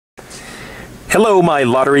Hello, my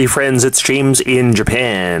lottery friends. It's James in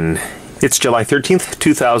Japan. It's July 13th,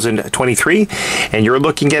 2023, and you're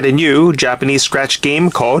looking at a new Japanese scratch game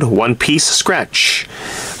called One Piece Scratch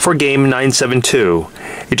for game 972.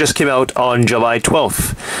 It just came out on July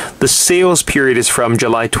 12th. The sales period is from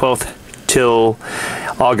July 12th till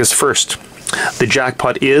August 1st. The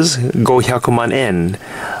jackpot is 500 man yen.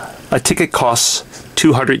 A ticket costs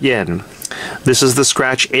 200 yen. This is the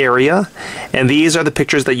scratch area, and these are the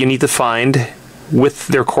pictures that you need to find with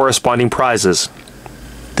their corresponding prizes.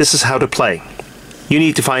 This is how to play. You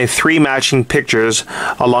need to find 3 matching pictures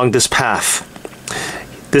along this path.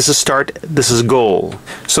 This is start, this is goal.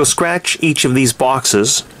 So scratch each of these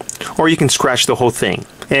boxes, or you can scratch the whole thing.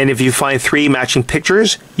 And if you find 3 matching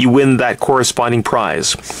pictures, you win that corresponding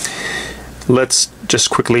prize. Let's just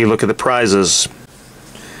quickly look at the prizes.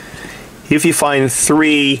 If you find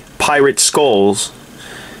 3 pirate skulls,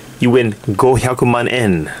 you win 500 man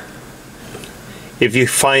yen. If you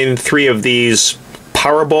find 3 of these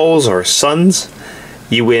Powerballs or suns,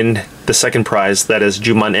 you win the second prize, that is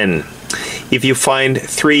 10 man yen. If you find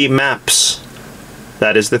 3 maps,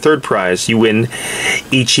 that is the third prize, you win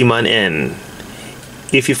 1 man yen.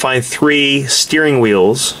 If you find 3 steering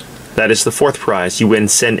wheels, that is the fourth prize, you win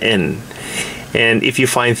 10 yen. And if you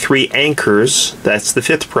find 3 anchors, that's the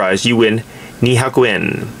 5th prize, you win 200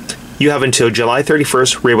 yen. You have until July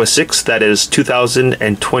 31st, Reiwa 6, that is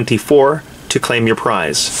 2024, to claim your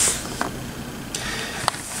prize.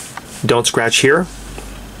 Don't scratch here.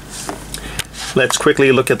 Let's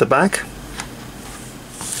quickly look at the back.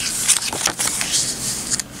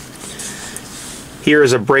 Here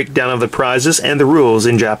is a breakdown of the prizes and the rules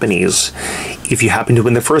in Japanese. If you happen to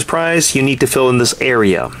win the first prize, you need to fill in this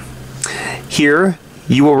area. Here,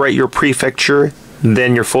 you will write your prefecture,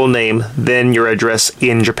 then your full name, then your address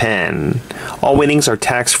in Japan. All winnings are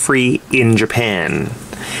tax-free in Japan.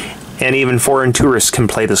 And even foreign tourists can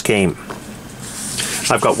play this game.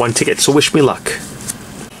 I've got 1 ticket, so wish me luck.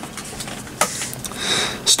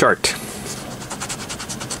 Start.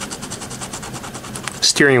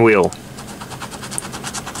 Steering wheel.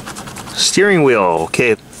 Steering wheel,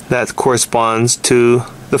 okay, that corresponds to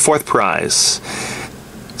the 4th prize.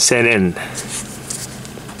 10 yen.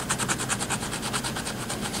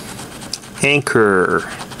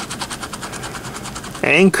 Anchor.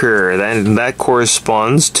 Anchor, that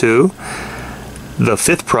corresponds to the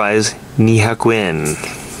 5th prize, 200 yen.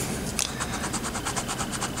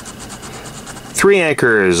 3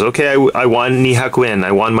 anchors, okay, I won 200 yen,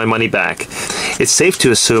 I won my money back. It's safe to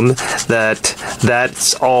assume that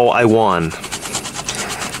that's all I won.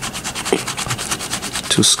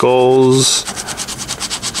 2 skulls,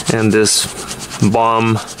 and this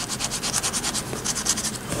bomb.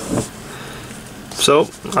 So,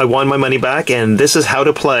 I won my money back, and this is how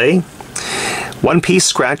to play One Piece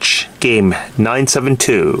Scratch Game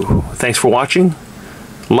 972. Thanks for watching.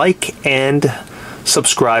 Like and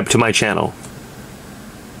subscribe to my channel.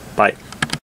 Bye.